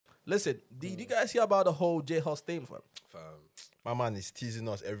Listen, did you guys hear about the whole J Hus thing, fam? My man is teasing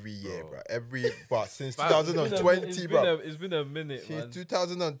us every year, bro. But since Fam, 2020, bro. It's been a minute, Since man.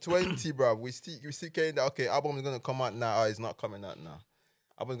 2020, bro. We still getting that. Okay, album is gonna come out now. It's not coming out now.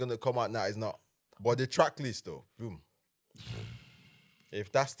 Album's gonna come out now. It's not. But the track list, though, boom. If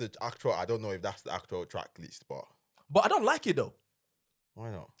that's the actual, I don't know if that's the actual track list, but I don't like it though.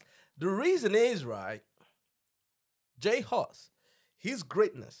 why not? The reason is, right, J Hus, his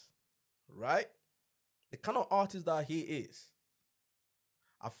greatness, right? The kind of artist that he is,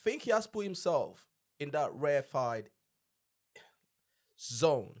 I think he has put himself in that rarefied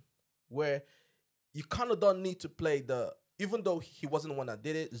zone where you kind of don't need to play the, even though he wasn't the one that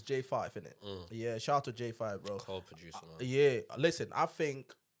did it, it's J5, innit? Yeah, shout out to J5, bro. Cold producer, man. Yeah, listen, I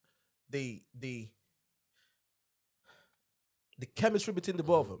think the chemistry between the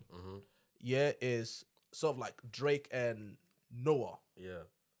both of them, yeah, is sort of like Drake and Noah. Yeah.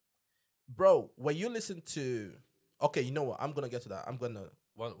 Bro, when you listen to, okay, you know what? I'm gonna get to that. I'm gonna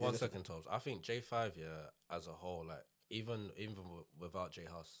One second, Toms. I think J5, yeah, as a whole, like even without J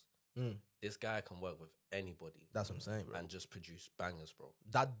Hus, this guy can work with anybody. That's what I'm saying, bro. And just produce bangers, bro.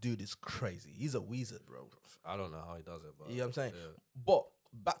 That dude is crazy. He's a wizard, bro. I don't know how he does it, but you know what I'm saying? Yeah. But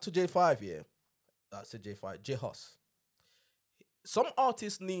back to J5, yeah. That's it, J5. J Hus. Some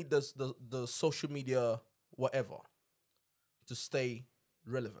artists need the social media whatever to stay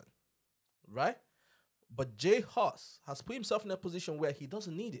relevant, right? But J Hus has put himself in a position where he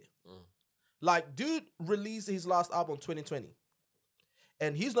doesn't need it. Like, dude released his last album 2020,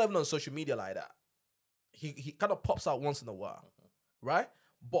 and he's not even on social media like that. He kind of pops out once in a while, right?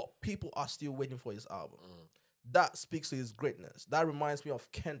 But people are still waiting for his album. That speaks to his greatness. That reminds me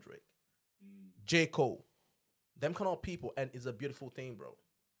of Kendrick, J. Cole, them kind of people, and it's a beautiful thing, bro.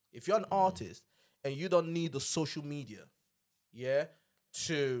 If you're an artist and you don't need the social media, yeah,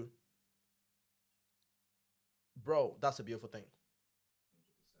 to, bro, that's a beautiful thing.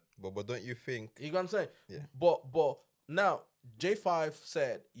 But don't you think? You know what I'm saying? Yeah. But now J5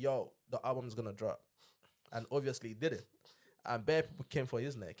 said, "Yo, the album is gonna drop," and obviously he did it. And bare people came for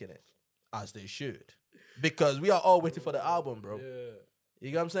his neck, innit? As they should, because we are all waiting for the album, bro. Yeah.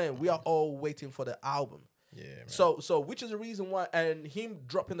 You know what I'm saying? We are all waiting for the album. Yeah. Man. So which is the reason why, and him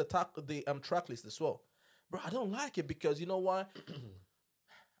dropping the track list as well, bro. I don't like it because you know why?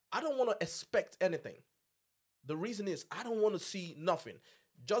 I don't want to expect anything. The reason is I don't want to see nothing.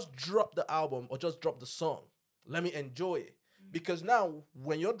 Just drop the album or just drop the song. Let me enjoy it. Because now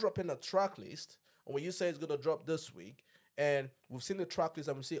when you're dropping a track list, or when you say it's gonna drop this week, and we've seen the track list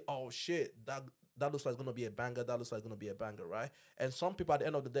and we say, oh shit, that looks like it's gonna be a banger, that looks like it's gonna be a banger, right? And some people at the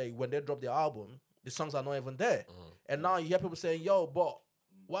end of the day, when they drop their album, the songs are not even there. And now you hear people saying, yo, but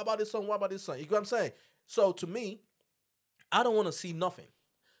what about this song? What about this song? You get what I'm saying? So to me, I don't want to see nothing.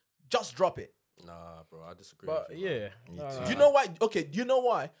 Just drop it. Nah, bro, I disagree. But with you, man. yeah, Do you know why? Okay, do you know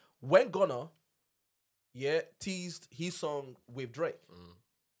why? When Gunna, teased his song with Drake,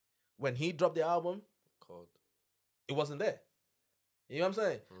 when he dropped the album, Cold. it wasn't there. You know what I'm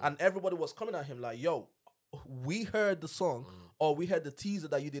saying? And everybody was coming at him like, yo, we heard the song or we heard the teaser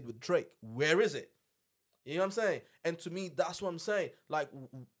that you did with Drake. Where is it? You know what I'm saying? And to me, that's what I'm saying. Like,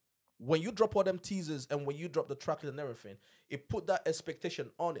 when you drop all them teasers and when you drop the track and everything, it put that expectation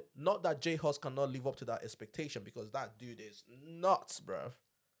on it. Not that J Hus cannot live up to that expectation, because that dude is nuts, bruv.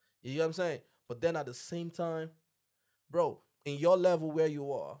 You know what I'm saying? But then at the same time, bro, in your level where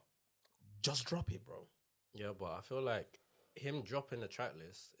you are, just drop it, bro. Yeah, but I feel like him dropping the track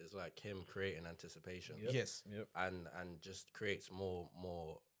list is like him creating anticipation. Yes. Yep. And just creates more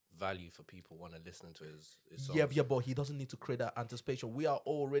value for people want to listen to his songs. Yeah, but he doesn't need to create that anticipation. We are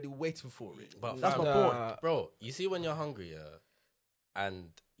already waiting for it. But That's fam, my point. bro, you see when you're hungry, and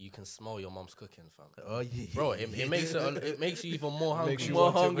you can smell your mom's cooking, fam. Oh yeah, Bro, it makes you even more hungry. Makes you more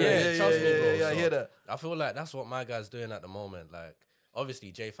want to hungry. go. Yeah, trust me, bro. yeah, I So hear that. I feel like that's what my guy's doing at the moment. Like,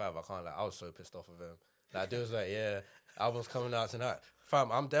 obviously J5, I can't I was so pissed off of him. Like, dude was like, yeah, album's coming out tonight.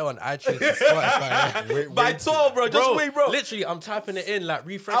 Fam, I'm there on iTunes and Spotify. By 12, bro. Just wait, bro. Literally, I'm typing it in, like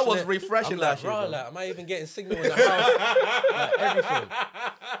refreshing. I was it. refreshing I'm last like, year, bro. bro. Like, am I even getting signal in the house? Like, everything,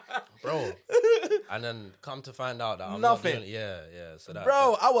 bro. And then come to find out that I'm Nothing. not doing it. Yeah. So that,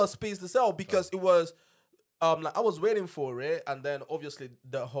 Bro, I was pissed as hell because it was like I was waiting for it, and then obviously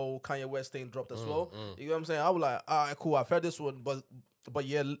the whole Kanye West thing dropped as well. You know what I'm saying? I was like, all right, cool, I've heard this one, but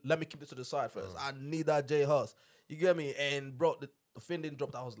yeah, let me keep this to the side first. I need that J Hus. You get me? And bro, the thing didn't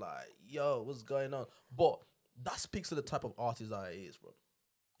drop. I was like, yo, what's going on? But that speaks to the type of artist that he is, bro.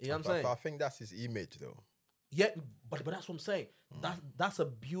 You know what I'm saying? I think that's his image, though. Yeah, but that's what I'm saying. That's a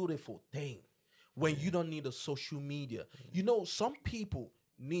beautiful thing. When you don't need a social media. You know, some people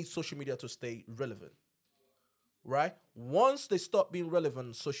need social media to stay relevant, right? Once they stop being relevant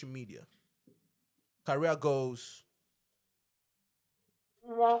on social media, career goes.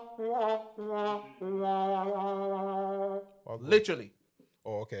 Literally.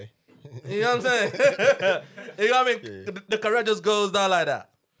 Oh, okay. You know what I'm saying? You know what I mean? Yeah. The career just goes down like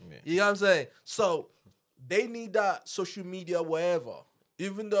that. Yeah. You know what I'm saying? So they need that social media, wherever.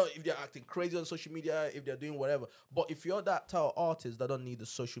 Even though if they're acting crazy on social media, if they're doing whatever. But if you're that type of artist that don't need the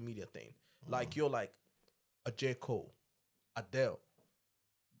social media thing, like you're like a J. Cole, Adele,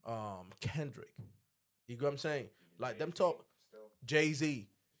 Kendrick. You get what I'm saying? Like them top Jay-Z.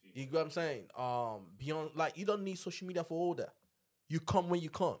 You get what I'm saying? Beyond, like, you don't need social media for all that. You come when you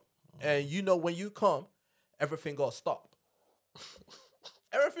come. And you know when you come, everything got to stop.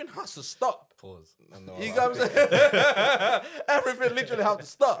 Everything has to stop. Pause. No, You get what I'm saying? Everything literally has to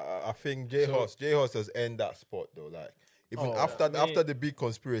stop. I think J Hus has ended that spot though. Like even after the big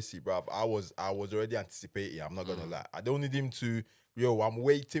conspiracy, bruv, I was already anticipating. I'm not gonna lie. I don't need him to. I'm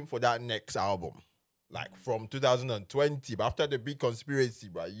waiting for that next album, like from 2020. But after the big conspiracy,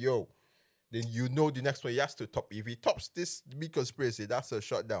 bruv, then you know the next one he has to top. If he tops this big conspiracy, that's a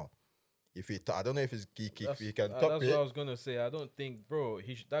shutdown. If he, I don't know if he can top that's it. what I was gonna say. I don't think, bro.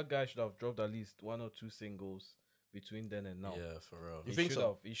 That guy should have dropped at least 1 or 2 singles between then and now. Yeah, for real. You think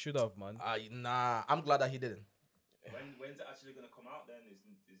so? He should have, man. Nah, I'm glad that he didn't. When's it actually gonna come out then? Is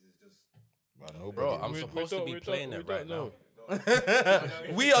it just? But nobody Bro, knows. I'm supposed to be playing it right now.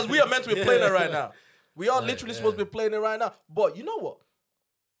 we are meant to be playing it right now. We are literally supposed to be playing it right now. But you know what?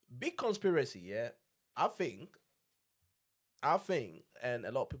 Big conspiracy, yeah. I think, and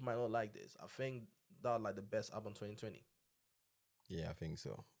a lot of people might not like this. I think that like the best album 2020. Yeah, I think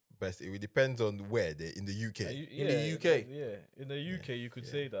so. Best. It depends on where they in the UK. In the UK. Yeah, in the UK, you could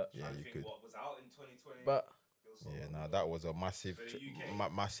say that. Yeah, you could. What was out in 2020? But Yeah, no, that was a massive, For the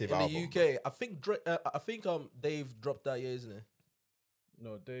UK? massive in album. the UK, I think Dave dropped that year, isn't it?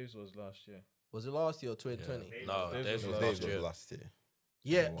 No, Dave's was last year. Was it last year or 2020? Yeah. No, Dave's this was was Dave last year. was last year.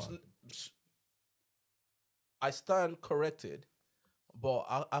 Yeah, 21. I stand corrected, but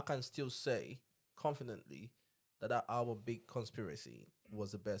I can still say confidently that album Big Conspiracy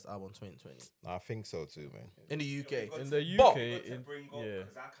was the best album 2020 I think so too, man. in the UK. In the UK, But- To in, bring up, yeah.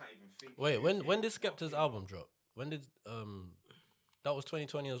 because I can't even think. Wait, when did Skepta's album drop? When did that was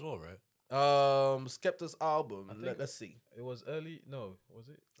 2020 as well, right? Skepta's album. think- Let's see. It was early. No, was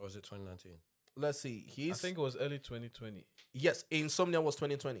it? Or was it 2019? Let's see. I think it was early 2020. Yes, Insomnia was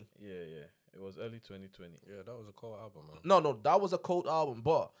 2020. Yeah. It was early 2020. Yeah, that was a cool album, man. No, that was a cold album,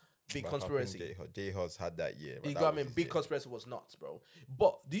 but Big But I think Conspiracy. J Hus had that year. but You that got was me. his Big year. Conspiracy was nuts, bro.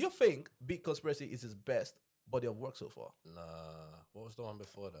 But do you think Big Conspiracy is his best body of work so far? Nah, what was the one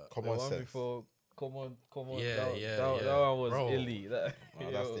before that? Common The one sense. before, come on. Yeah, that, yeah, that, yeah. that one was Bro. illy. That,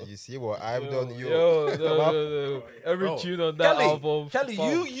 Oh, that's you see what I've done. no. Every Bro. tune on that album. Kelly,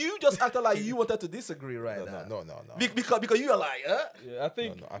 fam. you just acted like you wanted to disagree right No, now. no. Because you are like, Yeah, I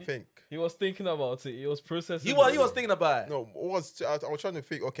think. I think he was thinking about it. He was processing. he it. was thinking about it. no. I was trying to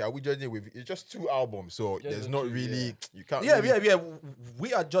think. Okay, are we judging it with? It's just 2 albums, so Just there's the not 2, really. You can't. Yeah. really,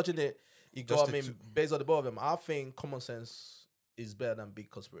 We are judging it. You Just got the me two. based on the both of them. I think Common Sense is better than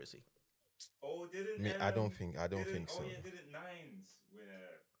Big Conspiracy. Oh, didn't. Me, I don't think so. Oh yeah, didn't Nines win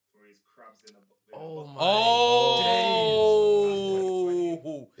for his crabs in a. Oh my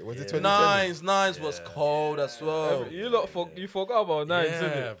Oh, Was it Yeah. 2020? Nines was Yeah. cold as well. You lot you forgot about Nines, days.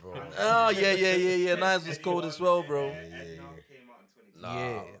 didn't Yeah, it? bro. Oh yeah. Nines was cold as well, bro. Edna came out in 2020.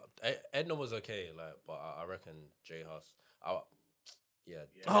 Nah, Yeah. Edna was okay, like, but I reckon J Hus. Yeah.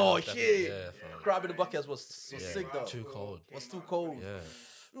 Oh definitely, shit! Yeah, fam. Crab in the bucket was Yeah, sick though. Too cold. Was too cold.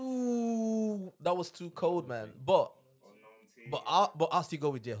 Yeah. Ooh, that was too cold, man. But I'll still go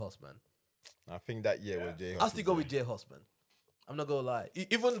with J Hus, man. I think that year was J Hus. I'll still go with J Hus, man. I'm not gonna lie.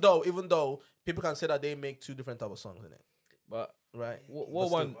 Even though people can say that they make 2 different type of songs in it, But right? what But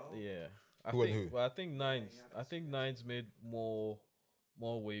one? Yeah, I Who and think. who? Well, I think Nines. I think Nines made more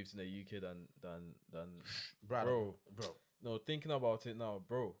waves in the UK than Bro. No, thinking about it now,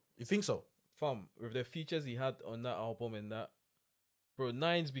 bro. You think so? Fam, with the features he had on that album and that, bro,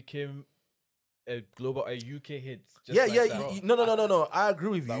 Nines became a UK hit. Just Yeah. like that. No. I agree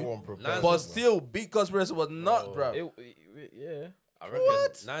with That you. one propelled Nines him, But man. still, Big Conspiracy was not, bro. Yeah. I reckon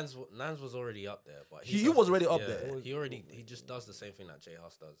What? Nines was already up there, but He does was this- already up yeah, there. He just does the same thing that J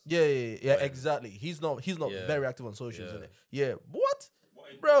Hus does. Yeah, When- exactly. He's not Yeah. very active on socials, Yeah. isn't it? Yeah. What?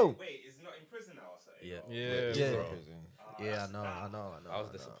 What, Bro. Wait, is he not in prison now or something? Yeah. Yeah. Yeah. bro. Yeah, I know. I was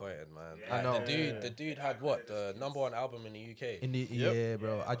disappointed, man. Yeah. I know. The dude had what, the #1 album in the UK. In the Yep. yeah,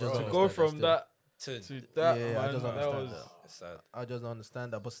 bro. I just Bro. don't To go understand from still. that To that, Yeah, I man, just that understand was that. it's sad. I just don't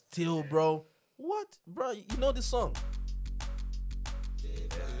understand that. But still, bro, what, bro? You know this song?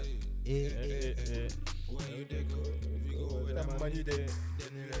 Yeah.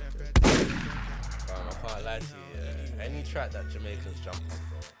 I can't lie to you. Yeah. Any track that Jamaicans jump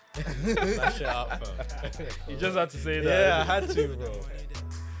on, bro. Mash it up, fam. You just had to say that. Yeah, I had to, bro.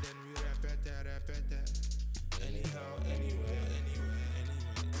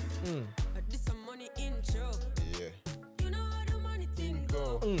 This some money intro. Yeah. You know how the money thing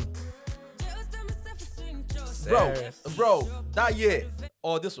go. Just tell myself to swing just. Bro, that year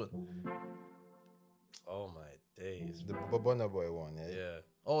or this one Oh my days. The Burna Boy one, yeah. Yeah.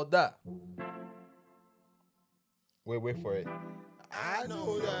 or that. Wait for it. I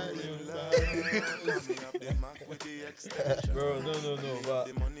know that Bro, no,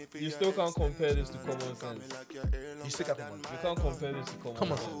 but you still can't compare this to Common Sense. You still got one. You can't compare this to Common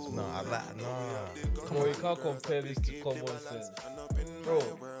Come on, Sense. No, I like no. Bro, you can't compare this to Common Sense. Bro,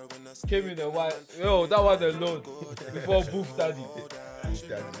 came in a while. Yo, that one alone before Boof Daddy.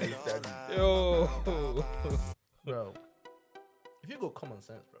 Daddy. Yo. Bro. If you go common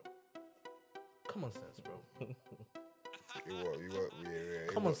sense, bro. Common sense, bro.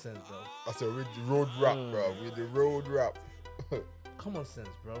 Common sense, bro. That's a road rap, bro. With the road rap. Common sense,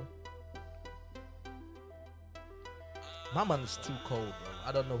 bro. My man is too cold, bro.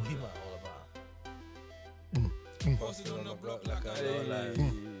 I don't know what he might all about. Posted on the block like I know,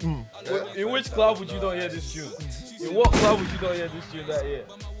 like. In which club would you not hear this tune? In what club would you not hear this tune that year?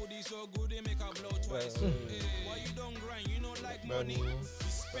 Money.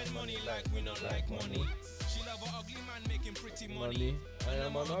 I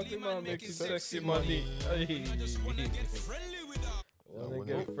am an ugly man making sexy money. Wanna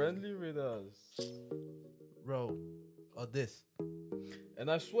get friendly with us. Bro, or this. And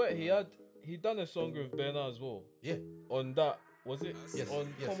I swear he done a song with Burna as well. Yeah. On that, was it? Yes,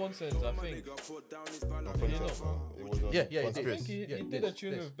 On yes. Common Sense, I think. Yeah, yeah, I he did. think he Yeah, did this, a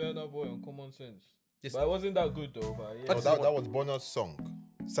tune this. with Burna Boy on Common Sense. This. But it wasn't that good though. But yeah. Oh, that was Burna's song.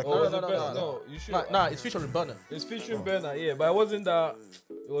 Second Oh, one. no, you should. Nah, it's featuring Burna. It's featuring Burna, yeah, but it wasn't that.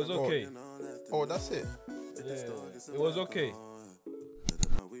 It was okay. Oh, that's it. Yeah, it was okay.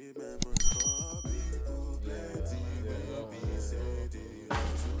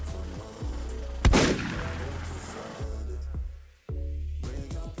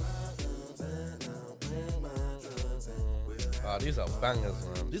 Ah, these are bangers,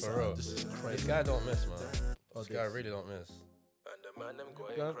 man. This For real. is This crazy. guy don't miss, man. Oh, This guy really don't miss.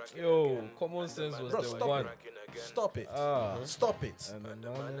 Yo, Common Sense was Bro, the stop one. Stop it. Ah. Stop it. And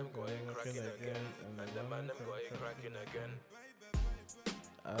the man them going cracking again. And the man them going cracking again.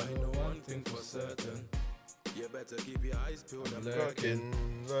 I know one thing for certain. You better keep your eyes peeled. I'm Lurking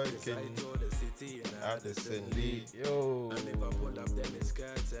the city and Addison-Lee. Yo. And if I pull up, then it's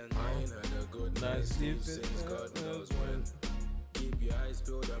curtain. I ain't had a good Nice night's sleep sleep is since God knows when. Keep your eyes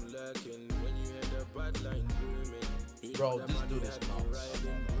peeled, I'm lurking. When you hear the bad line booming. Bro, this dude is nuts.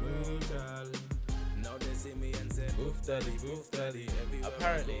 Brutal. Now they see me and say, Boof Daddy, Boof Daddy.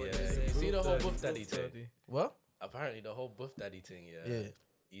 Apparently, yeah. You see the whole Buff Daddy thing? What? Apparently, the whole Buff Daddy thing, yeah. Yeah.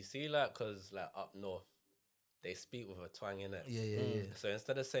 You see, like, cause like up north, they speak with a twang in it. Yeah. So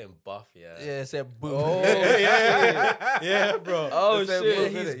instead of saying buff, yeah. Yeah, it said boo. Oh, yeah, bro. Oh, It said shit.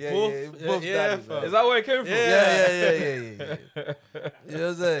 boof, He's innit? Yeah, boof. yeah, boof Yeah, daddy, fam. man. Is that where it came from? Yeah. You know what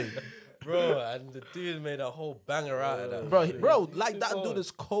I'm saying? Bro, and the dude made a whole banger out of that. Bro, like that dude is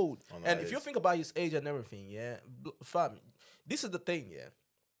cold. Oh, no, And it if you is. think about his age and everything, yeah, fam, this is the thing, yeah.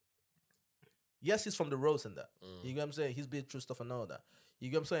 Yes, he's from the roads and that. You get what I'm saying? He's been through stuff and all that. You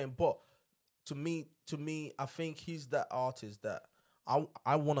get what I'm saying? But to me, I think he's that artist that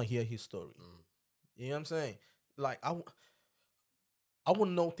I want to hear his story. You know what I'm saying? Like I want to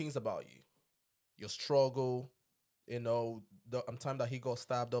know things about you, your struggle, you know, the time that he got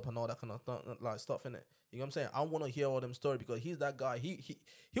stabbed up and all that kind of like stuff in it. You know what I'm saying? I want to hear all them stories because he's that guy. He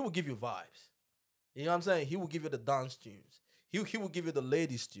will give you vibes. You know what I'm saying? He will give you the dance tunes. He will give you the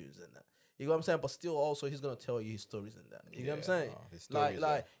ladies tunes and that. You know what I'm saying? But still, also, he's gonna tell you his stories and that. You know what I'm saying? his stories,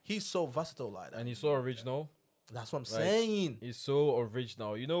 Like he's so versatile like that. And he's so original. That's what I'm Like, saying. He's so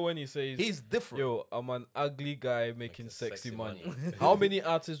original. You know when he says, He's different. yo, I'm an ugly guy making sexy, sexy money. money. How many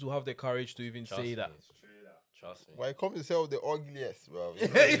artists will have the courage to even Trust say me. that? Trust me. When it comes to sell the ugliest, bro.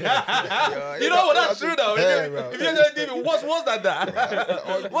 You know what? That's true though. Yeah, bro. If you're gonna give me what's worse than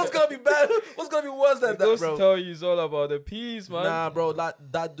that? What's gonna be bad? What's gonna be worse than It that, goes to bro? tell you it's all about the peace, man. Nah, bro,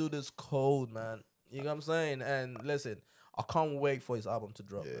 that dude is cold, man. You know what I'm saying? And listen, I can't wait for his album to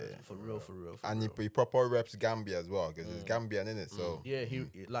drop, Yeah. man. For real, for real. For And real. he proper reps Gambia as well because it's Gambian in it. So Yeah,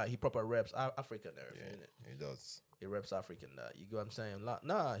 he proper reps Africa and everything, innit? he does. He reps African that. You get what I'm saying? Like,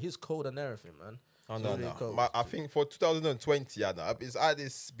 nah, he's cold and everything, man. Oh He's no, really no. cold. I think for 2020, yeah, no, it's either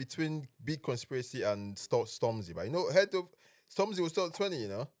it's between Big Conspiracy and Stormzy. But you know, head of Stormzy was 2020. You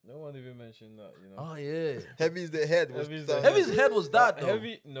know, No one even mentioned that, you know. Oh yeah. Heavy's the head was. Heavy's the Heavy's head was that though.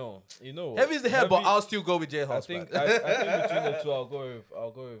 Heavy, no, you know. what? Heavy's the head, but Heavy- I'll still go with J I Hus. think man. I think between the two, I'll go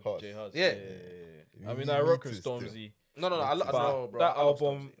with Hus. J Hus. Yeah. I mean, Me- I me rock too with still. Stormzy. no, I But no, bro. that I love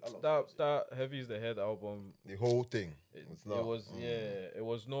album, Stormzy. I love Stormzy. that Heavy's the Head album, The whole thing. it not- was it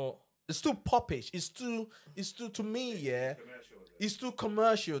was not. It's too popish. It's too to me, yeah. It's too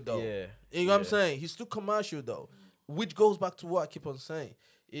commercial though. Yeah. You know what I'm saying? He's too commercial though. Which goes back to what I keep on saying.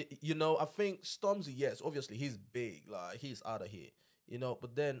 You know, I think Stormzy, yes, obviously he's big, like he's out of here. You know,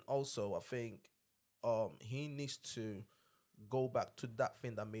 but then also I think he needs to go back to that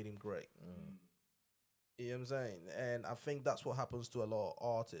thing that made him great. You know what I'm saying? And I think that's what happens to a lot of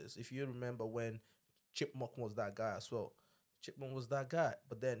artists. If you remember when Chipmunk was that guy as well. Chipmunk was that guy,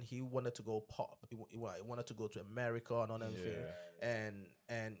 but then he wanted to go pop. He wanted to go to America and all that thing.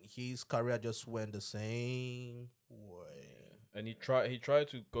 And his career just went the same way. And he tried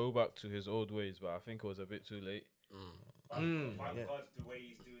to go back to his old ways, but I think it was a bit too late. Thank yeah. God the way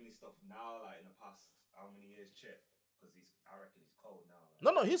he's doing his stuff now, like in the past, how many years, Chip? Because I reckon he's cold now.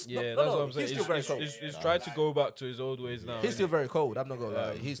 Like. No, he's Yeah, no, that's no, what I'm saying. He's still very cold. He's tried to go back to his old ways now. He's still innit? very cold. I'm not gonna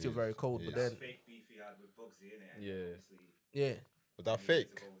lie. He's still very cold. But then, Fake beef he had with Bugsy, innit? And Yeah. obviously, yeah, Was that fake?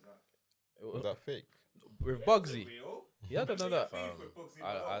 years ago was that? Was that fake? with Bugsy. Real? Yeah, I don't know that. Beef with Bugsy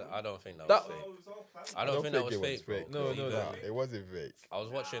as well. I don't think that That- was fake. It was all planned. I don't think that was it was fake, bro. fake. No, no, Because no. Nah, it wasn't fake. I was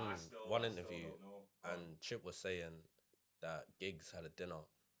watching I still one don't interview know. and Chip was saying that Giggs had a dinner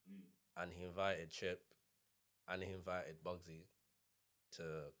and he invited Chip and he invited Bugsy to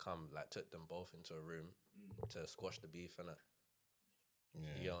come, like took them both into a room to squash the beef, innit?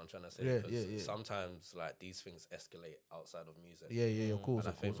 You know what I'm trying to say? Yeah, 'Cause yeah. sometimes like these things escalate outside of music. yeah, of course,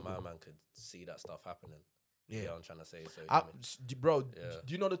 And I of think course. my man could see that stuff happening. Yeah. You know what I'm trying to say? So, I, bro, Yeah.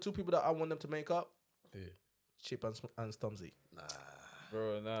 do you know the two people that I want them to make up? Who? Chip and Stormzy. Nah.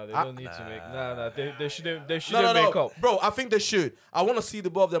 Bro, nah, they I- don't need to make. Nah, they shouldn't. They No, shouldn't make up. bro. I think they should. I want to see the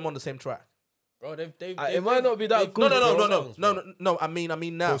both of them on the same track. Bro, they've It might not be that they've- good. No. I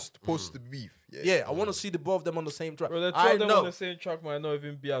mean now. Post the beef. Yeah, I want to see the both of them on the same track. Bro, the two I of them know. on the same track might not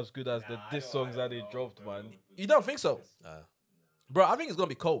even be as good as the diss songs that they dropped, man. You don't think so, Nah. bro? I think it's gonna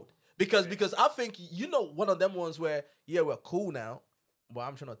be cold because I think one of them ones where we're cool now, but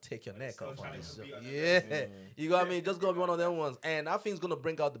I'm trying to take your neck off on this. Yeah, you got me. Just gonna be one of them ones, and I think it's gonna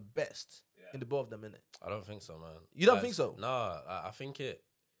bring out the best in the both of them, innit? I don't think so, man. You don't think so? Nah, I think it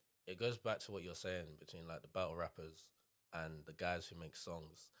goes back to what you're saying between like the battle rappers and the guys who make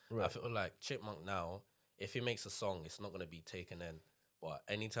songs. I feel like Chipmunk now, if he makes a song, it's not gonna be taken in. But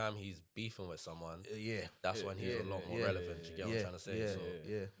anytime he's beefing with someone, that's when he's a lot more relevant. You get what I'm trying to say?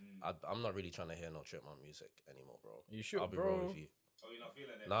 So I'm not really trying to hear no Chipmunk music anymore, bro. You should, I'll be bro. real with you. Oh, you're not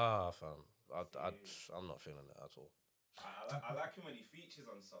feeling it? Nah, fam. I'm not feeling it at all. I like him when he features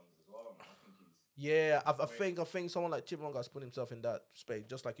on songs as well, man. I think he's... Yeah, I think someone like Chipmunk has put himself in that space,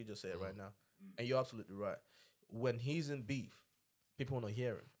 just like you just said right now. And you're absolutely right. When he's in beef, people want to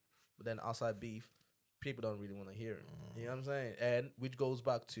hear him. But then outside beef, people don't really want to hear him. You know what I'm saying? And which goes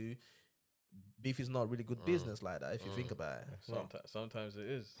back to beef is not really good business like that if you think about it. Sometimes it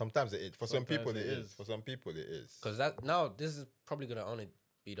is. Sometimes it is. For some people, Sometimes it it is. is. For some people, it is. Because this is probably gonna only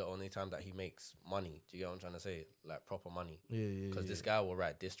be the only time that he makes money. Do you get what I'm trying to say? Like proper money. Yeah. Because this guy will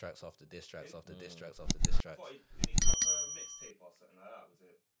write diss tracks after diss tracks after diss tracks after diss tracks. Did he drop a mixtape or something like that? Was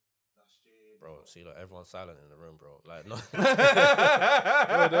it last year? Bro, see, look, everyone's silent in the room, bro. Like, no.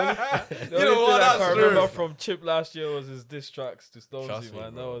 The only thing I can remember from Chip last year was his diss tracks to Stormzy, Trust me,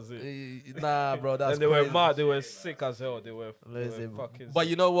 man. That bro. was it. Nah, bro, that's And they were crazy. mad. They were sick as hell. They were Listen, fucking. but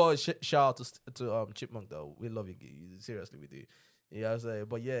you know what? Shout out to Chipmunk though. We love you. Seriously, we do. Yeah, I say.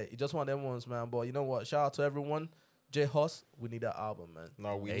 But yeah, it's just one of them ones, man. But you know what? Shout out to everyone. J Hus, we need that album, man.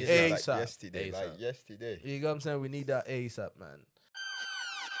 No, we ASAP. need that like ASAP. yesterday. ASAP. Like yesterday. You know what I'm saying? We need that ASAP, man.